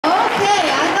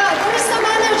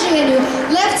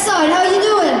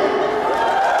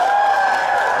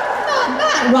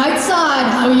Right side,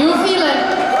 how you feeling?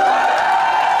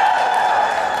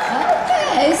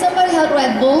 Okay, somebody had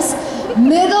Red Bulls.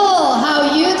 Middle,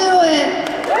 how you doing?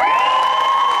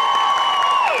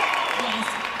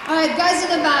 All right, guys in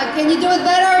the back, can you do it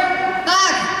better?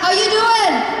 Back, how you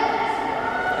doing?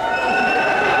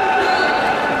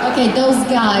 Okay, those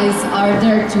guys are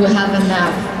there to have a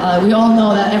nap. We all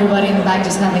know that everybody in the back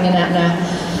just having a nap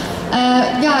now.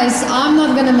 Guys, I'm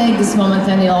not gonna make this moment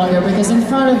any longer because in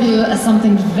front of you is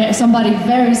somebody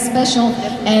very special,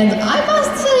 and I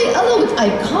must say a little bit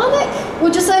iconic.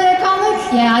 Would you say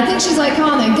iconic? Yeah, I think she's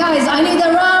iconic. Guys, I need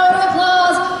a round of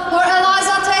applause for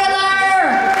Eliza Taylor!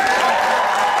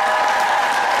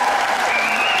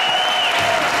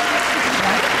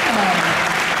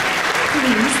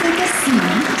 Please take a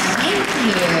seat. Thank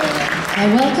you.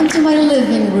 Welcome to my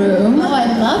living room. Oh, I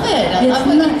love it. I love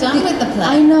what you've done with the place.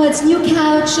 I know, it's new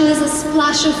couches, a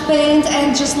splash of paint,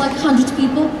 and just like 100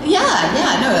 people. Yeah,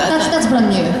 no. That's brand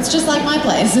new. It's just like my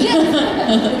place.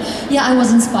 Yeah, I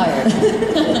was inspired.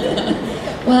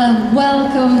 Well,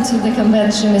 welcome to the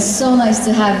convention. It's so nice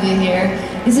to have you here.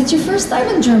 Is it your first time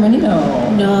in Germany?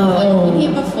 No. No, I've been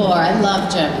here before. I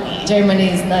love Germany. Germany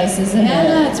is nice, isn't it?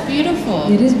 Yeah, it's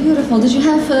beautiful. It is beautiful. Did you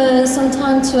have some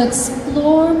time to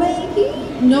explore, maybe?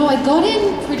 No, I got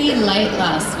in pretty late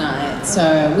last night,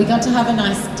 so we got to have a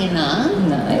nice dinner.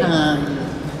 Nice.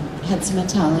 Had some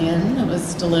Italian. It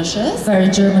was delicious. Very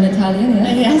German Italian,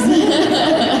 yeah. Yes.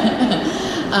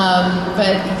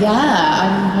 But yeah,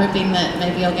 I'm hoping that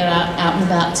maybe I'll get out and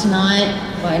about tonight.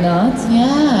 Why not?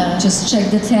 Yeah. Just check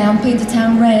the town, paint the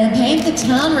town red. Paint the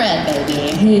town red,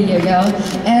 baby. Here you go.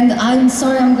 And I'm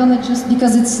sorry, I'm gonna just,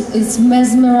 because it's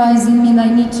mesmerizing me and I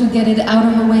need to get it out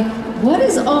of the way. What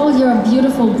is all your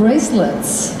beautiful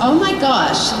bracelets? Oh my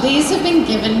gosh, these have been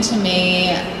given to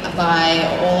me by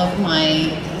all of my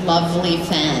lovely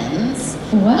fans.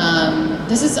 What?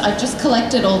 I've just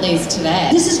collected all these today.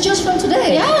 This is just from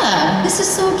today? Yeah. This is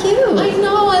so cute. I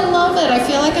know, I love it. I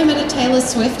feel like I'm at a Taylor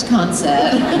Swift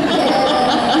concert.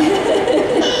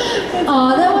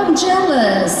 Oh, now I'm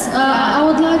jealous. I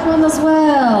would like one as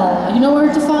well. You know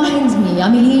where to find me.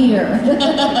 I'm here.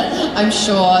 I'm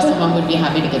sure someone would be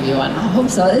happy to give you one. I hope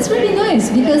so. It's really nice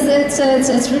because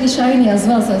it's really shiny as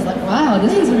well. So it's like, wow,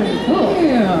 this is really cool.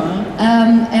 Yeah.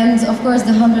 And of course,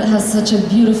 the 100 has such a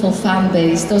beautiful fan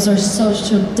base. Those are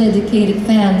such dedicated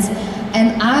fans.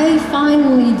 And I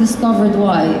finally discovered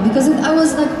why. Because I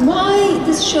was like, why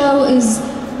this show is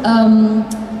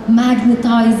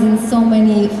magnetizing so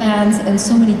many fans and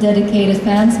so many dedicated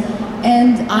fans.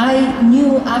 And I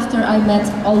knew after I met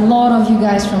a lot of you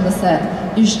guys from the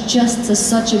set, there's just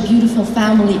such a beautiful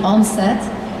family on set,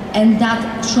 and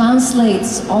that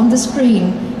translates on the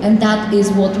screen, and that is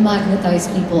what magnetizes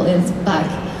people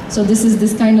back. So this is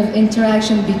this kind of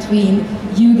interaction between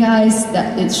you guys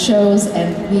that it shows,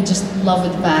 and we just love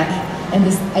it back.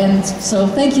 And so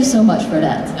thank you so much for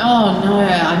that. Oh no,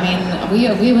 I mean,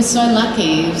 we were so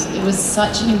lucky. It was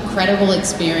such an incredible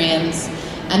experience,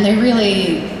 and they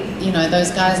really, you know,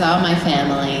 those guys are my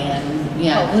family, and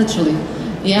yeah. Oh, literally.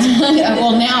 Yeah,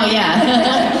 well now,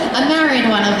 yeah. I married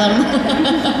one of them.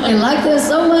 We liked her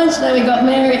so much that we got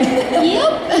married.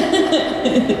 Yep.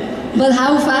 But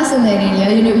how fascinating,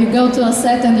 yeah? You go to a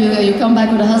set and you come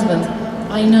back with a husband.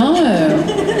 I know,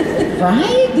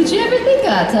 right? Did you ever think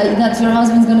that your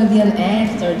husband's gonna be an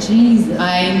actor? Jesus.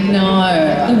 I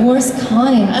know. The worst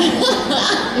kind.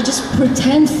 You just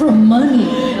pretend for money.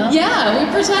 You know? Yeah,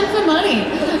 we pretend for money.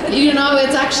 You know,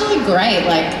 it's actually great.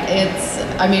 Like,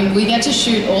 I mean, we get to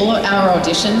shoot all of our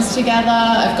auditions together.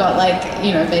 I've got like,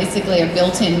 you know, basically a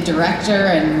built-in director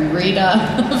and reader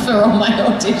for all my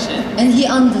auditions. And he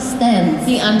understands.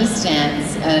 He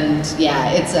understands, and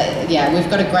yeah, we've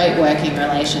got a great working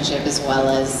relationship as well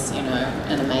as, you know,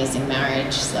 an amazing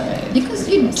marriage. So because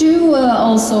you do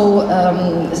also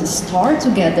star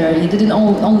together. You didn't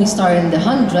only star in the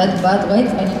 100, but wait,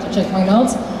 I need to check my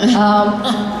notes.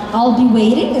 I'll be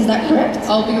waiting. Is that correct?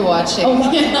 I'll be watching. Oh,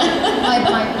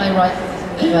 I right.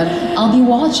 I'll be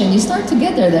watching. You start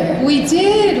together there. We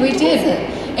did.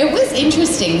 It was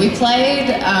interesting. We played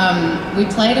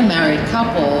a married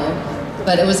couple,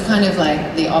 but it was kind of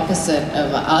like the opposite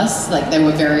of us. Like, they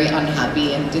were very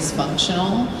unhappy and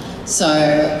dysfunctional. So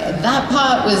that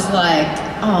part was like,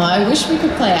 oh, I wish we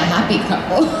could play a happy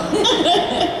couple.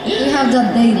 We have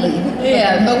that daily.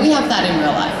 Yeah, but we have that in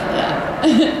real life.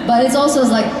 Yeah. But it's also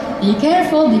like, be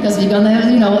careful because we're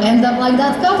gonna, you know, end up like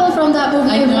that couple from that movie.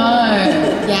 I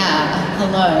know. Yeah.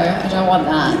 Hello. I don't want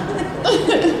that.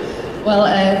 Well,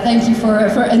 thank you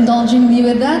for indulging me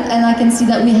with that, and I can see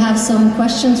that we have some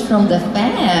questions from the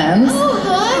fans. Oh,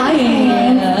 hi.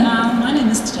 Hi. My name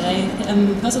is Jay.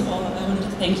 First of all, I wanted to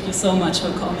thank you so much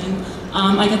for coming.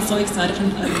 I get so excited when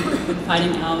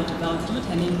finding out about you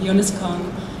attending the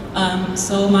UNESCON.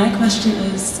 So my question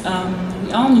is,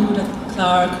 we all knew that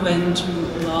Clarke went through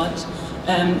a lot.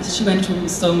 She went through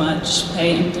so much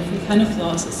pain and different kind of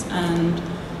losses, and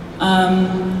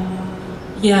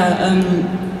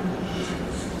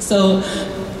so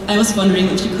I was wondering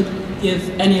if you could give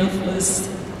any of us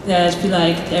that feel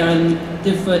like they're in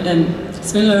different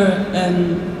similar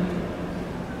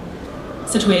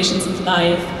situations of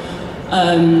life,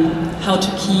 how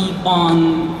to keep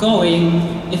on going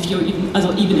if you're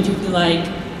even if you feel like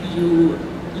you're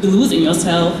losing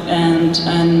yourself, and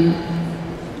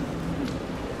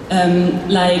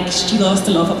like she lost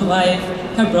the love of her life,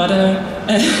 her brother,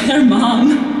 her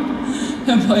mom,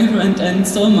 her boyfriend, and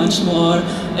so much more,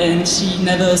 and she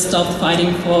never stopped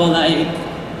fighting for like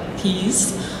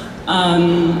peace.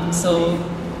 So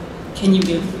can you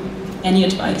give any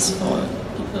advice for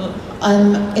people?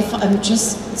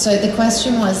 So the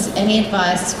question was any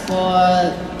advice for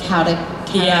how to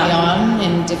carry on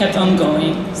in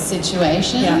different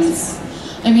situations? Yes.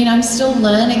 I mean, I'm still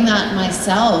learning that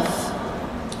myself.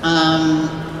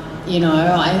 You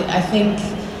know, I think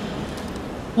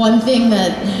one thing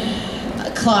that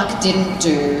Clarke didn't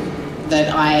do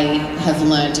that I have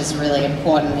learned is really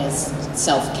important is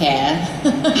self-care.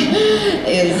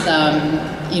 Is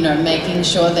you know, making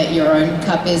sure that your own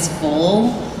cup is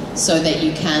full so that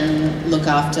you can look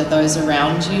after those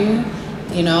around you.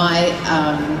 You know, I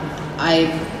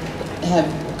have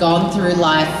gone through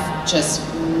life just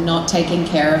not taking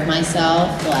care of myself.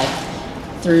 Like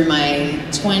through my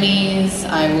 20s,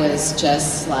 I was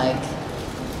just like,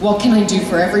 what can I do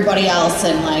for everybody else?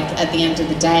 And like at the end of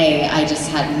the day, I just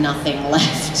had nothing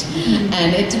left.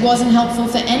 And it wasn't helpful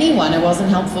for anyone. It wasn't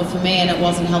helpful for me, and it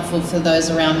wasn't helpful for those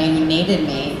around me who needed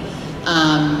me.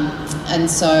 And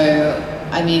so,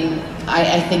 I mean,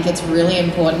 I think it's really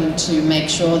important to make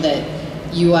sure that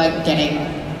you are getting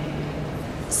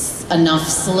enough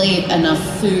sleep, enough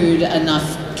food,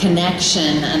 enough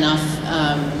connection, enough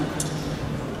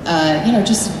you know,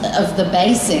 just of the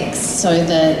basics, so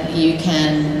that you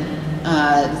can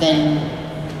then,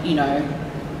 you know,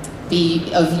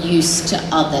 be of use to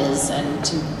others, and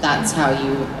that's how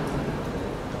you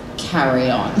carry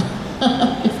on,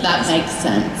 if that makes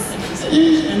sense.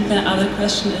 And the other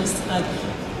question is,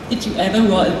 did you ever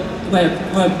wear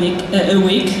a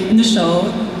wig in the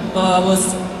show, or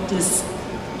was this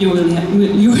your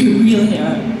real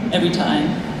hair every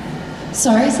time?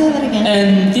 Sorry, say that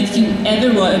again. Did you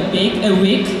ever wear a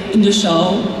wig in the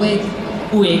show? Wig.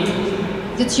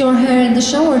 Did your hair in the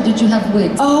show, or did you have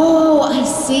wigs? Oh, I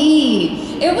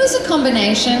see. It was a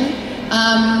combination.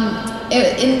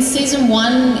 In season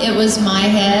 1, it was my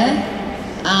hair,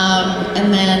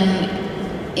 and then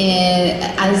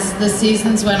as the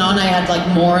seasons went on, I had like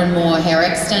more and more hair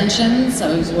extensions.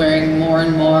 I was wearing more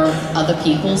and more other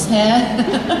people's hair.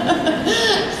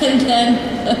 and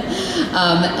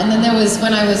then there was,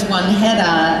 when I was one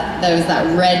header, there was that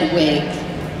red wig.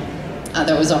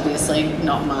 That was obviously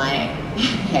not my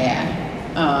hair.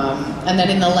 And then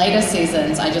in the later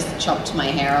seasons, I just chopped my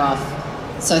hair off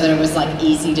so that it was like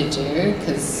easy to do,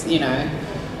 because, you know,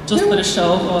 just for the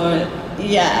show, or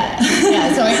yeah,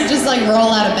 so I could just like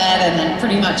roll out of bed and then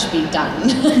pretty much be done.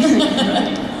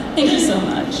 Right. Thank you so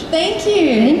much. Thank you.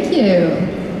 Thank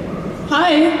you.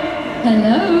 Hi.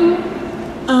 Hello.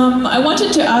 I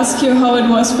wanted to ask you how it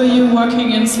was for you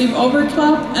working in Sleepover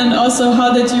Club, and also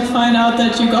how did you find out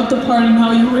that you got the part and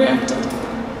how you reacted?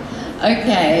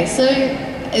 Okay, so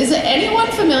is anyone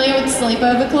familiar with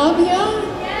Sleepover Club here?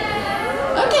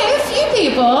 Yeah. Okay, a few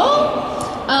people.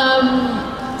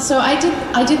 So I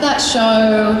did that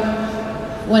show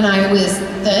when I was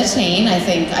 13. I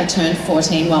think I turned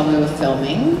 14 while we were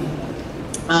filming.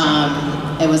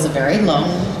 It was a very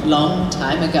long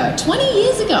time ago. 20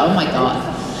 years ago, oh my God.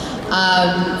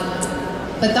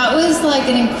 But that was like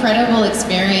an incredible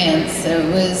experience. It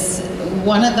was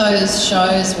one of those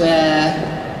shows where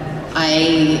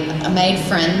I made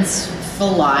friends for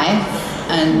life,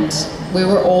 and we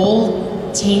were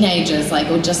all teenagers, like,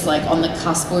 or just like on the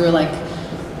cusp. We were like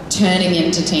turning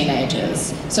into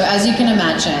teenagers. So as you can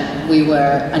imagine, we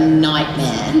were a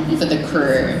nightmare for the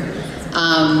crew.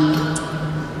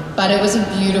 But it was a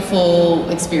beautiful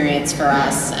experience for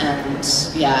us, and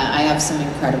yeah, I have some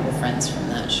incredible friends from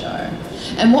that show.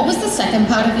 And what was the second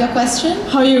part of your question?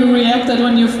 How you reacted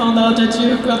when you found out that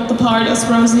you got the part as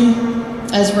Rosie?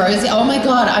 As Rosie? Oh my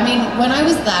God, I mean, when I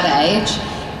was that age,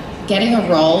 getting a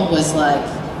role was like,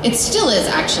 it still is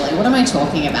actually, what am I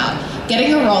talking about?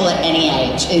 getting a role at any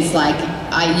age is like,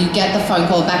 you get the phone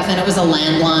call. Back then it was a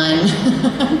landline.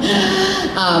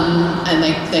 And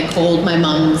they called my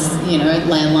mum's,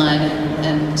 landline,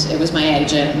 and it was my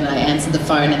agent, and I answered the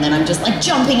phone, and then I'm just like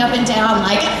jumping up and down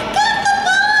like,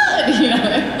 got the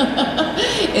phone,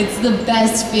 It's the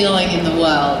best feeling in the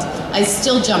world. I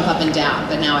still jump up and down,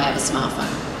 but now I have a smartphone.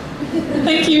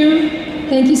 Thank you.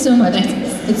 Thank you so much.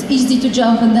 It's easy to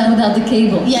jump and down without the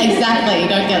cable. Yeah, exactly. You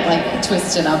don't get like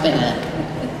twisted up in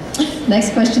it.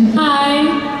 Next question. Hi.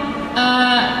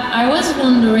 I was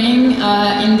wondering,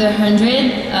 in the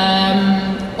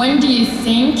 100, when do you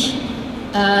think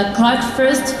Clarke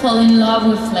first fell in love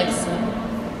with Lexa?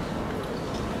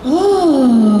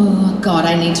 Oh, God,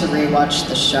 I need to rewatch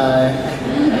the show.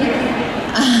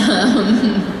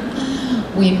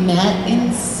 We met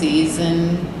in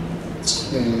season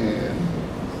 2.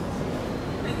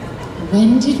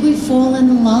 When did we fall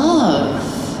in love?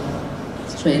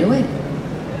 Straight away.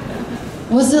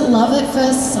 Was it love at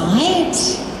first sight?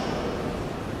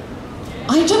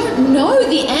 I don't know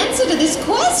the answer to this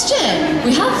question.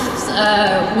 We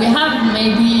have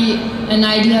maybe an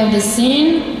idea of the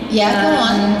scene. Yeah, go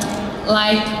on.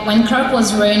 Like when Clarke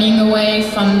was running away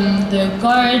from the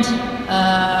guard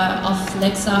of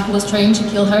Lexa who was trying to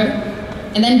kill her.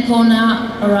 And then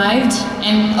Pona arrived,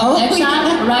 and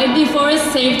Lexa, right before,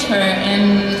 saved her.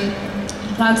 And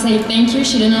Clarke said thank you.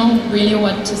 She didn't know really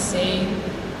what to say.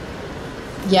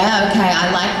 Yeah, okay,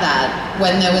 I like that.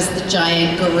 When there was the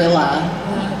giant gorilla.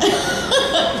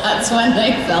 That's when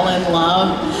they fell in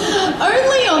love.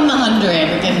 Only on the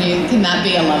 100 can that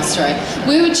be a love story.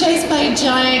 We were chased by a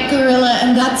giant gorilla,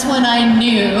 and that's when I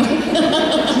knew.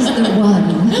 She's the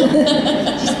one.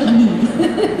 She's the me.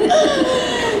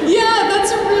 Yeah,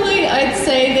 that's I'd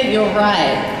say that you're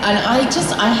right. And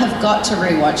I have got to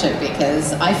rewatch it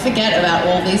because I forget about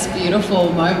all these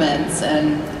beautiful moments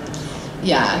and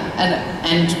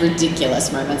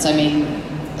ridiculous moments. I mean,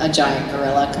 a giant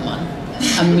gorilla, come on.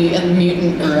 A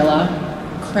mutant gorilla.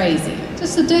 Crazy.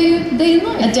 Just a day in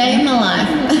life. A day in the life.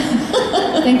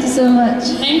 Thank you so much.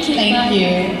 Thank you. Thank you.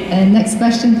 And next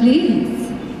question, please.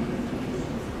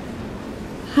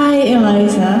 Hi,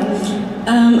 Eliza.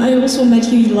 I also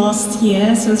met you last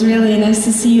year, so it's really nice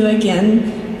to see you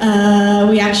again.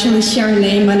 We actually share a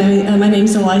name. My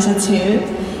name's Eliza too.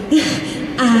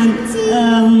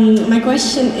 And my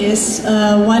question is,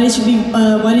 why did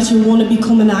you want to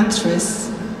become an actress?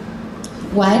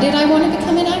 Why did I want to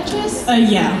become an actress?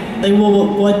 Yeah. Like,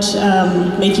 what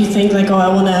made you think like, oh, I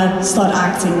want to start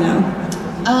acting now?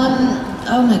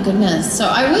 Oh my goodness. So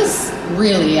I was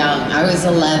really young. I was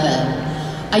 11.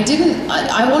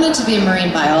 I wanted to be a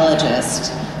marine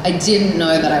biologist. I didn't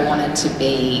know that I wanted to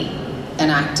be an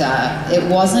actor. It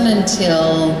wasn't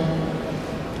until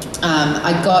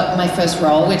I got my first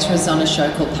role, which was on a show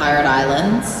called Pirate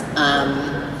Islands.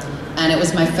 And it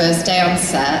was my first day on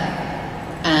set.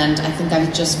 And I think I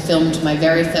just filmed my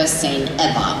very first scene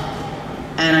ever.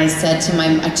 And I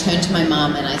turned to my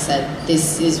mom and I said,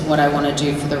 this is what I want to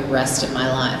do for the rest of my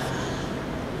life.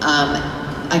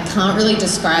 I can't really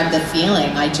describe the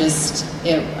feeling. I just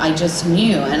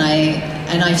knew, and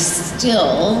I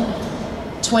still,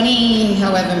 20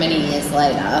 however many years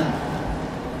later,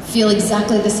 feel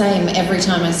exactly the same every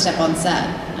time I step on set.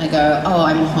 I go, oh,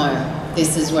 I'm home.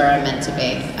 This is where I'm meant to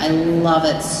be. I love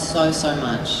it so, so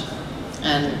much.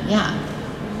 And yeah,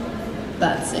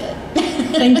 that's it.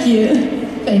 Thank you.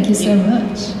 Thank you so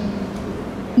much.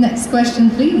 Next question,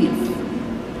 please.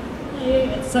 Hey,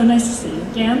 it's so nice to see you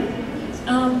again.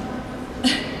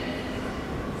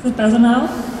 Is it better now?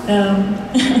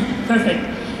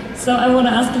 Perfect. So I want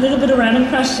to ask a little bit of a random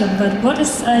question, but what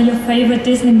is your favorite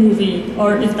Disney movie?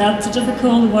 Or if that's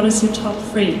difficult, what is your top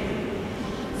 3?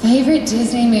 Favorite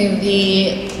Disney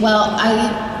movie? Well,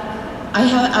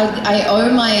 I owe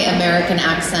my American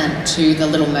accent to The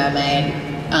Little Mermaid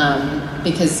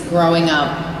because growing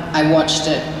up, I watched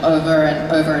it over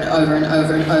and over and over and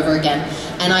over and over again.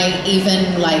 And I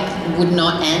even would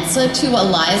not answer to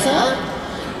Eliza.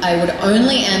 I would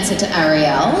only answer to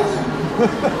Ariel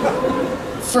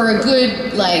for a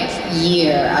good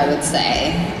year, I would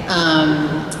say.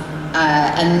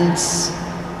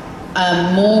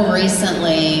 More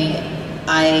recently,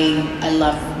 I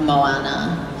love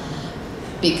Moana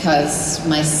because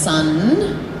my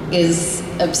son is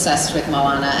obsessed with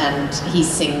Moana and he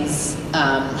sings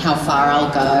How Far I'll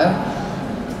Go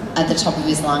at the top of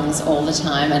his lungs all the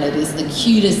time, and it is the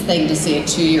cutest thing to see a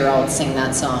 2-year-old sing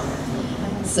that song.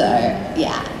 So,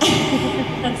 yeah.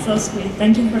 That's so sweet.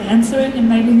 Thank you for answering, and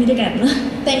may we meet again.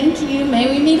 Thank you. May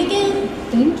we meet again.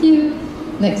 Thank you.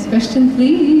 Next question,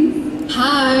 please.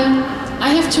 Hi.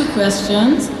 I have 2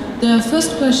 questions. The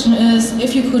first question is,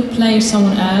 if you could play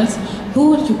someone else,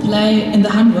 who would you play in the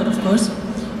 100, of course?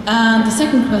 And the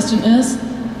second question is,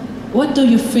 what do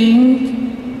you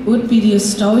think would be the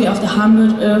story of the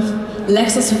 100 if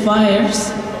Lexa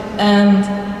survives and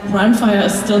Primefire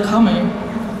is still coming?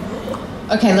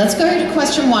 Okay, let's go to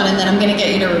question 1 and then I'm going to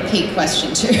get you to repeat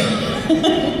question 2.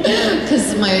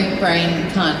 Because my brain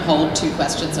can't hold 2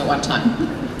 questions at one time.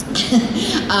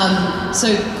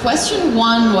 So question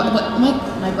 1,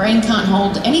 my brain can't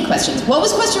hold any questions. What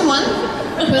was question 1?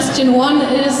 Question 1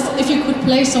 is, if you could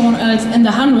play someone else in the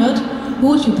 100, who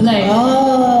would you play?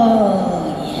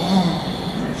 Oh,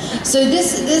 yeah. So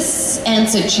this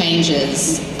answer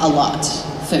changes a lot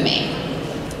for me,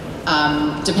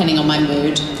 depending on my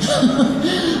mood.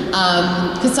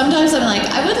 Because sometimes I'm like,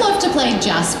 I would love to play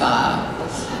Jasper.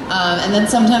 And then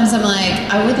sometimes I'm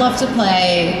like, I would love to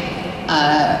play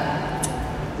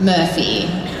Murphy,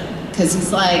 because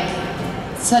he's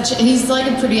like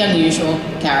a pretty unusual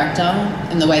character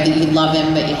in the way that you love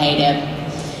him but you hate him.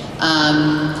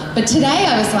 But today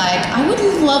I was like, I'd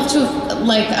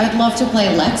love to play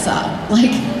Lexa.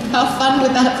 Like, how fun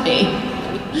would that be?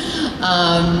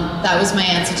 That was my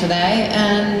answer today,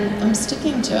 and I'm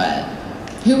sticking to it.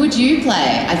 Who would you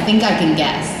play? I think I can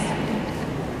guess.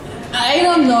 I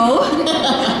don't know.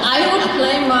 I would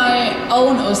play my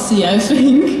own OC, I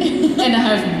think. And I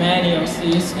have many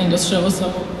OCs in the show, so...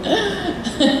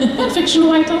 fiction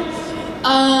writer.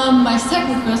 My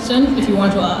second question, if you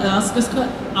want to answer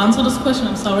this question,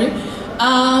 I'm sorry,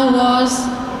 was,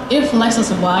 if Lexa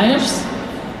survives,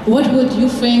 what would you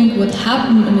think would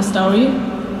happen in the story?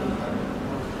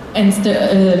 And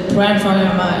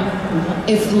Primefire might.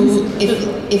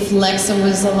 If Lexa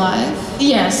was alive?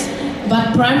 Yes,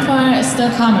 but Primefire is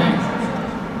still coming.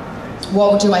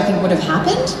 What do I think would have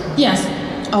happened? Yes.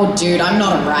 Oh, dude, I'm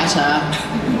not a writer.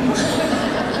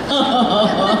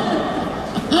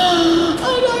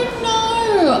 I don't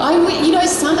know. You know,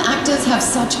 some actors have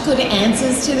such good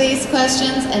answers to these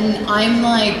questions, and I'm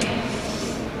like,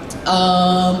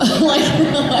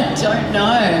 I don't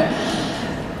know.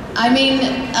 I mean,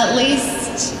 at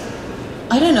least,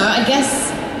 I don't know, I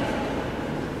guess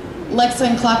Lexa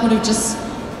and Clarke would have just,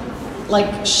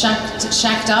 like,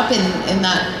 shacked up in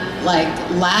that, like,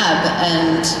 lab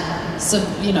and,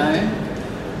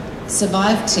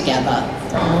 survived together.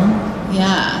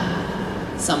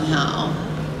 Yeah, somehow.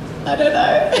 I don't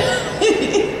know.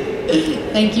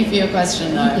 Thank you for your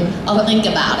question, though. I'll think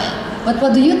about it. But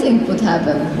what do you think would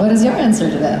happen? What is your answer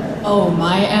to that? Oh,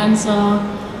 my answer?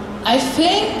 I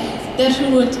think that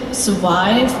he would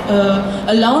survive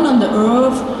alone on the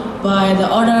earth, while the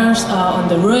others are on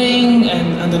the ring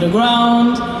and under the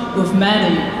ground with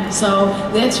Maddie. So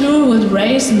they two would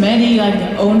raise Maddie like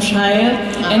their own child,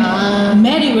 and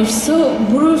Maddie with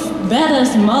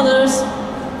badass mothers.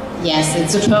 Yes,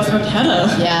 it's the perfect header.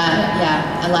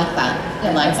 Yeah, I like that.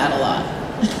 I like that a lot.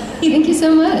 Thank you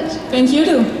so much. Thank you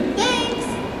too. Thanks.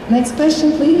 Next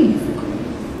question, please.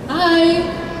 Hi.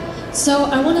 So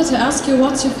I wanted to ask you,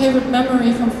 what's your favorite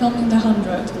memory from filming the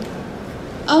 100?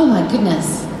 Oh my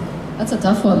goodness. That's a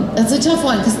tough one. That's a tough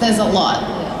one because there's a lot.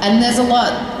 And there's a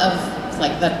lot of,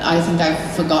 like, that I think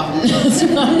I've forgotten.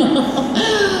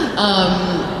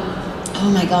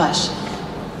 Oh my gosh.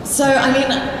 So, I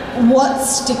mean, what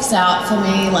sticks out for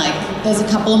me, like, there's a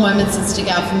couple of moments that stick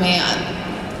out for me.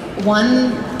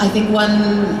 One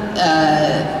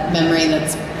memory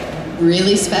that's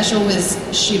really special was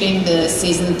shooting the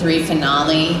season 3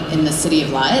 finale in the City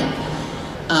of Light.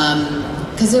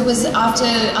 Because it was up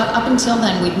until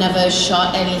then, we'd never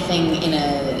shot anything in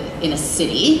a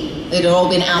city. It had all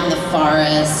been out in the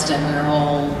forest, and we were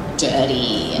all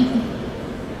dirty and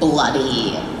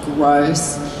bloody and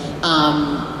gross.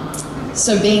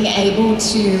 So being able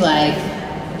to, like,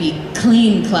 be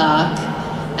clean Clarke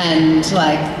and,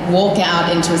 like, walk out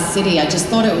into a city, I just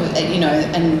thought it was,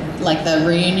 and, like, the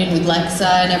reunion with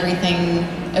Lexa and everything,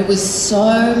 it was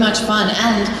so much fun.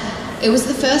 And it was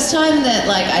the first time that,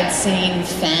 like, I'd seen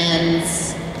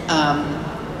fans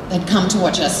that come to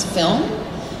watch us film,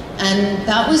 and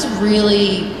that was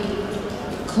really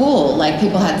cool. Like,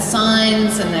 people had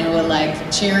signs and they were,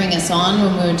 like, cheering us on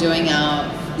when we were doing our,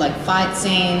 like, fight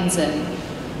scenes, and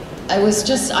it was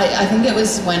just, I think it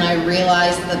was when I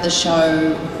realized that the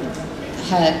show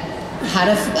had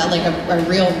a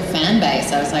real fan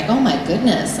base. I was like, oh my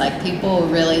goodness, like, people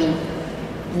really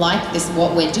like this,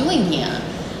 what we're doing here.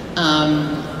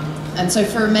 And so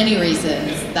for many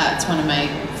reasons, that's one of my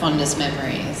fondest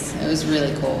memories. It was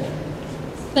really cool.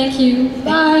 Thank you.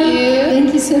 Bye.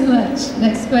 Thank you so much.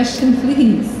 Next question,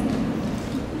 please.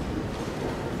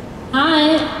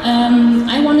 Hi,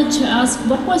 I wanted to ask,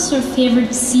 what was your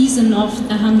favorite season of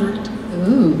The 100?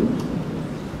 Ooh.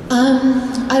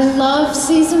 I love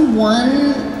season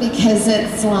 1 because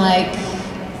it's like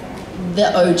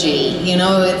the OG, you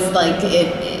know, it's like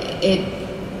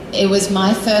it was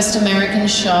my first American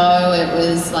show. It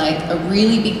was like a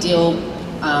really big deal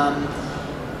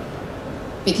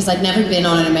because I'd never been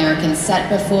on an American set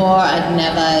before. I'd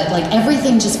never, like,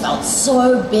 everything just felt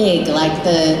so big, like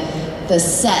the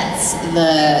sets,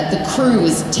 the crew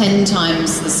was 10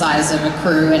 times the size of a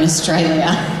crew in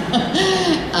Australia.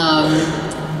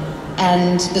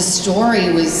 And the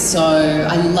story was so,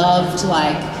 I loved,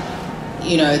 like,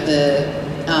 you know,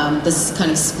 this kind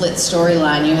of split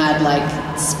storyline. You had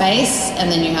like space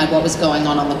and then you had what was going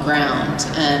on the ground.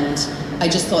 And I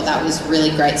just thought that was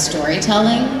really great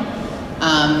storytelling.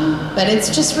 But it's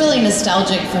just really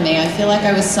nostalgic for me. I feel like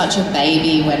I was such a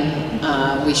baby when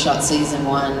we shot season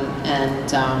 1,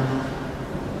 and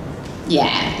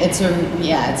yeah, it's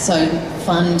so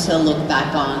fun to look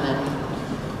back on. And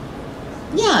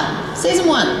yeah, season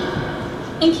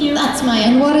 1. Thank you. That's my.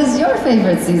 And what is your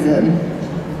favorite season?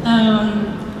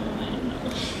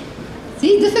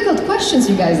 See, difficult questions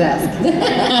you guys ask.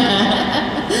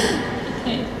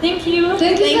 Okay, thank you.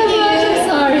 Thank you so much. I'm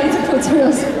sorry to put you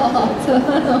on the spot.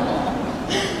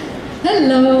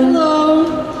 Hello.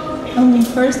 Hello.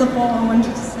 First of all, I wanted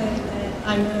to say that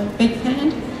I'm a big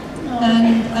fan,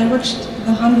 and I watched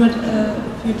The 100 a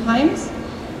few times.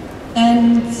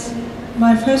 And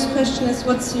my first question is,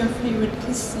 what's your favorite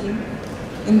kiss scene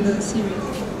in the series?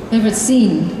 Favorite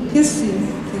scene? Kiss scene.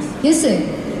 Kissing.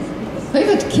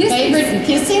 Favorite kissing? Favorite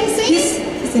kissing scene?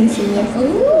 Kissing scene, yes.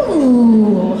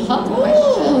 Ooh, hot question.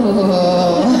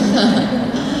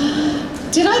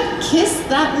 Did I kiss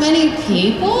that many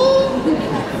people?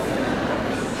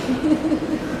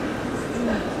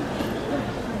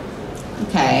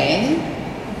 Okay.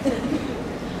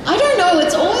 I don't know,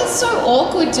 it's always so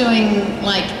awkward doing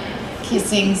like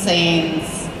kissing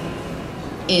scenes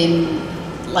in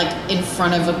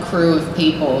front of a crew of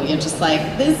people. You're just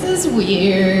like, this is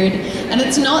weird. And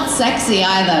it's not sexy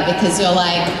either, because you're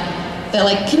like, they're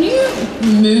like, can you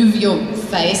move your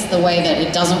face the way that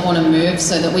it doesn't want to move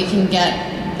so that we can get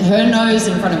her nose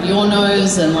in front of your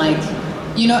nose, and like,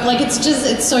 you know, like it's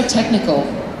so technical.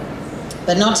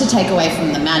 But not to take away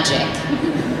from the magic.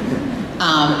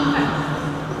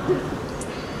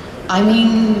 I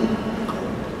mean,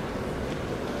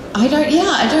 I don't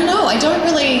know. I don't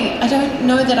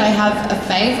know that I have a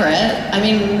favorite. I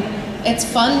mean, it's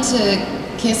fun to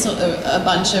kiss a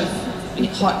bunch of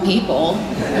hot people.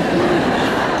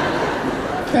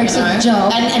 Correct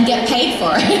job. And get paid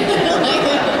for it.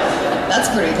 That's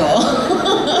pretty cool.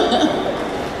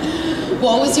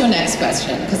 What was your next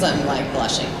question? Because I'm like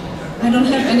blushing. I don't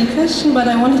have any question, but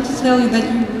I wanted to tell you that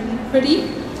you're really pretty.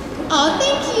 Oh,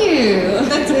 thank you.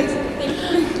 That's it.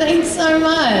 Thanks so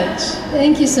much.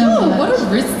 Thank you so much. What a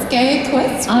risque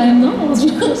question. I know.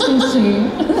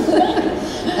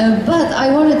 But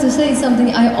I wanted to say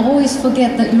something. I always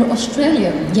forget that you're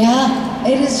Australian. Yeah.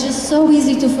 It is just so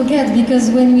easy to forget,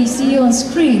 because when we see you on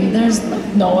screen, there's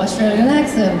no Australian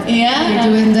accent. Yeah.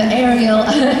 You're doing the Ariel.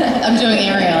 I'm doing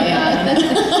Ariel, yeah.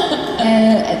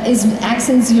 Is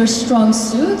accents your strong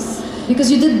suits?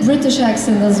 Because you did British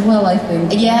accent as well, I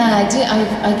think. Yeah, I did.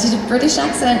 I did a British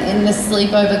accent in the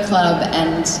Sleepover Club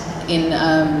and in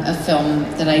a film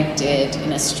that I did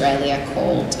in Australia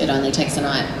called It Only Takes a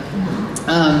Night.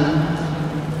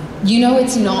 You know,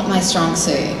 it's not my strong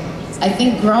suit. I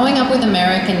think growing up with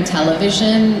American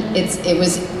television, it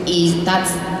was easy.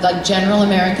 That's like general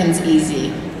American's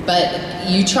easy, but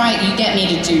you get me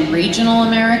to do regional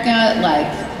America, like.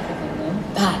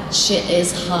 That shit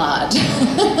is hard.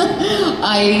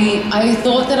 I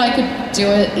thought that I could do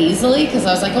it easily, because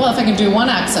I was like, well, if I can do one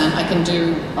accent, I can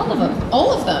do all of them. All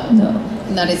of them. No.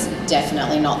 And that is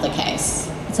definitely not the case.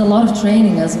 It's a lot of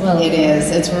training as well. It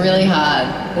is. It's really hard.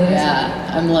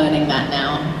 Yeah, I'm learning that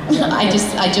now. I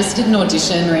just did an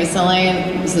audition recently,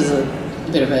 and this is a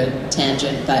bit of a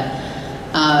tangent, but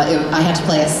I had to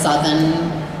play a Southern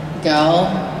girl,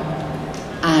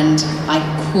 and I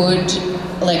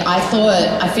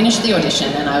finished the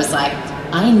audition and I was like,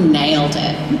 I nailed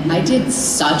it. I did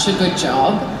such a good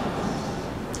job.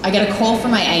 I get a call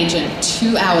from my agent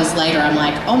 2 hours later. I'm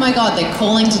like, oh my God, they're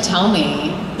calling to tell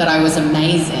me that I was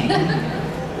amazing.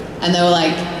 And they were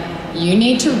like, you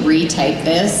need to retake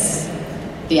this.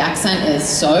 The accent is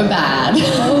so bad.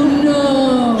 Oh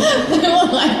no. They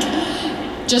were like,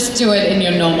 just do it in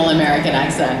your normal American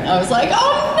accent. I was like,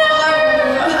 oh no,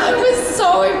 I was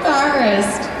so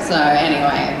embarrassed. So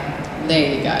anyway,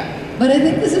 there you go. But I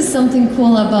think this is something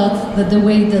cool about the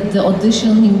way that the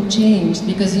auditioning changed,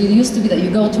 because you used to be that you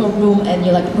go to a room and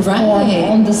you like perform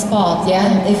on the spot,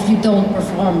 and if you don't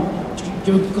perform,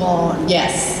 you're gone.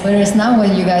 Yes. Whereas now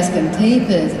when you guys can tape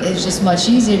it, it's just much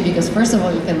easier because first of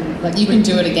all you can can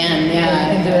do it again. You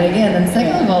can do it again, and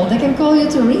second of all they can call you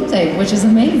to retake, which is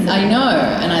amazing. I know,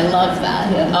 and I love that.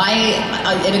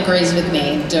 It agrees with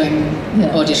me doing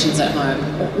auditions at home.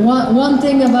 One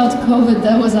thing about COVID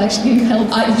that was actually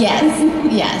helpful.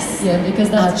 Yes. Yeah,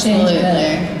 because that's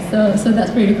changed. So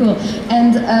that's pretty cool.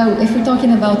 And if we're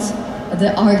talking about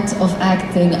the art of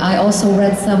acting, I also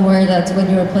read somewhere that when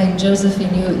you were playing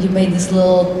Josephine, you made this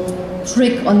little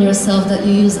trick on yourself that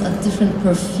you use a different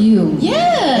perfume.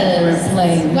 Yes. You were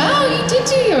playing. Wow, you did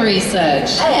do your research.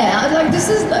 Yeah, like this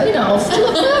is, you know, full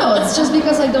of notes, just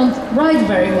because I don't write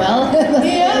very well.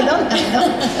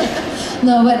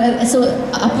 No, but so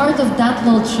apart of that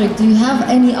little trick, do you have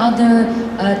any other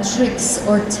tricks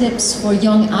or tips for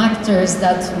young actors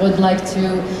that would like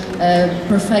to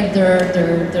perfect their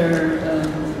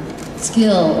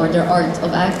skill or their art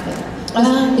of acting?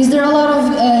 Is there a lot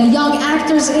of young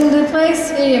actors in the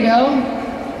place? Here you go.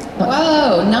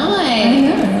 Whoa, nice.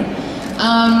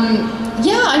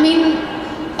 Yeah, I mean,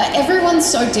 everyone's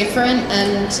so different,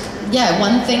 and yeah,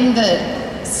 one thing that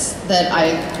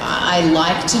I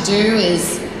like to do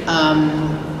is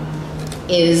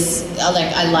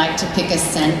I like to pick a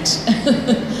scent,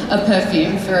 a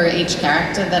perfume for each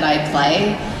character that I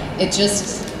play.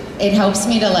 It helps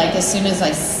me to, like, as soon as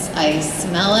I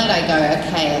smell it, I go,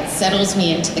 okay, it settles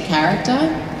me into the character.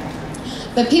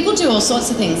 But people do all sorts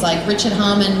of things, like Richard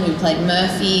Harmon, who played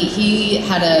Murphy, he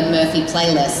had a Murphy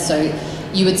playlist, so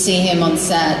you would see him on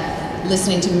set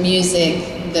listening to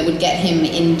music that would get him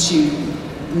into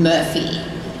Murphy,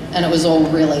 and it was all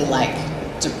really like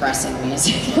depressing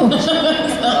music, or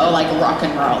like rock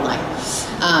and roll, like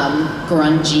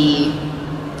grungy,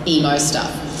 emo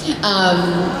stuff.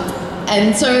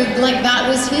 And so, like, that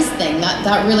was his thing.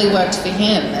 That really worked for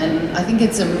him, and I think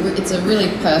it's a really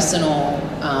personal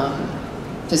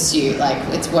pursuit. Like,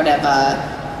 it's whatever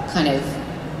kind of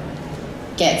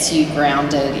gets you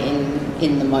grounded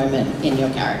in the moment in your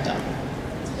character.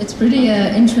 It's pretty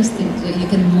interesting. You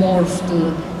can morph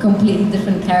to completely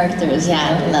different characters.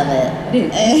 Yeah, I love it. It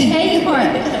is. Hey,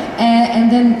 and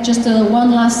then just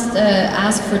one last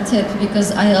ask for tip,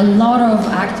 because a lot of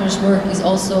actors' work is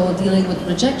also dealing with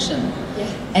rejection. Yeah.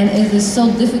 And it is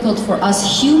so difficult for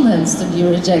us humans to be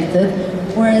rejected,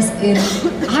 whereas in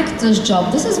actors'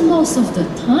 job, this is most of the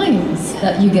times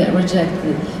that you get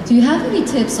rejected. Do you have any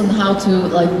tips on how to,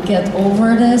 like, get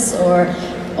over this, or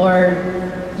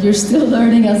you're still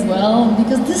learning as well?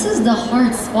 Because this is the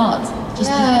hard spot. Just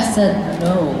because you said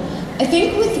no. I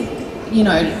think with, you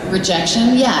know,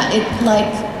 rejection,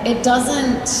 it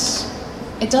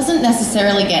doesn't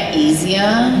necessarily get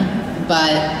easier,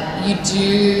 but you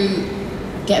do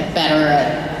get better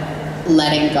at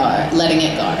letting it go.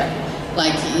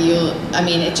 Like,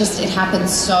 it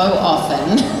happens so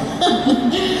often.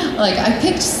 Like, I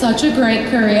picked such a great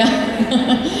career.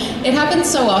 It happens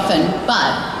so often,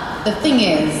 but the thing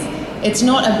is, it's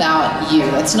not about you.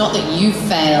 It's not that you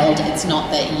failed. It's not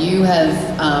that you have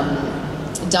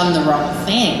done the wrong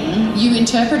thing. You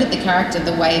interpreted the character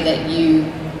the way that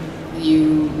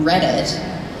you read it,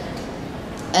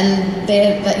 and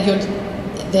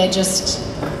they're just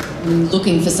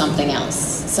looking for something else,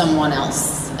 someone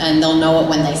else, and they'll know it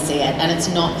when they see it. And it's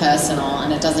not personal,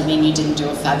 and it doesn't mean you didn't do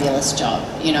a fabulous job,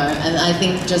 you know. And I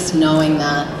think just knowing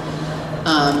that.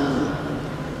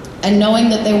 And knowing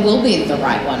that there will be the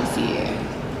right one for you,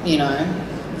 you know,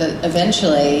 that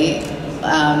eventually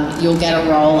you'll get a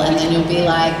role, and then you'll be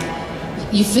like,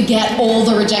 you forget all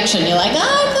the rejection. You're like,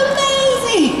 I'm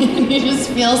amazing. You just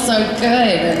feel so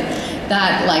good. And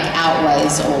that, like,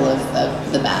 outweighs all of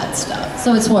the bad stuff.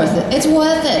 So it's worth it. It's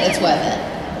worth it. It's worth it,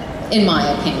 in my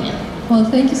opinion. Well,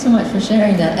 thank you so much for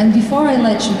sharing that. And before I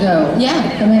let you go,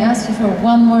 can I ask you for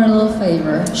one more little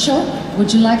favor? Sure.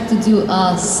 Would you like to do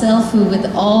a selfie with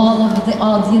all of the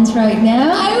audience right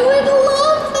now? I would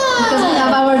love that! Because we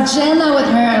have our Jenna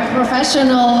with her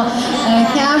professional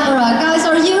camera. Guys,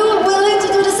 are you willing to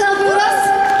do the selfie with us?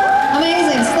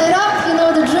 Amazing. Stand up, you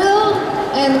know the drill.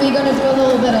 And we're going to do a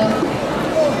little bit of...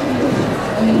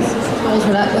 I'm going to scroll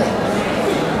for that way.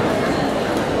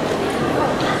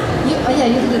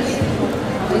 You did it.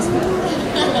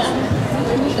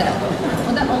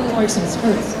 Well, that only works in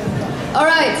skirts. All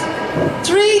right,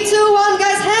 3, 2, 1,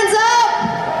 guys, hands up!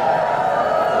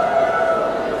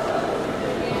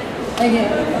 Again,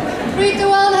 3, 2,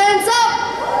 1, hands up!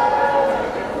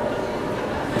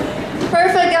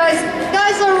 Perfect, guys.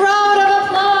 Guys, a round of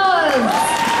applause.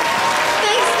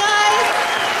 Thanks, guys.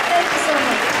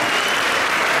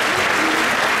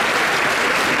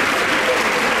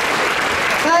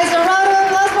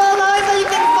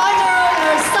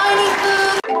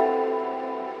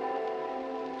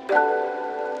 you.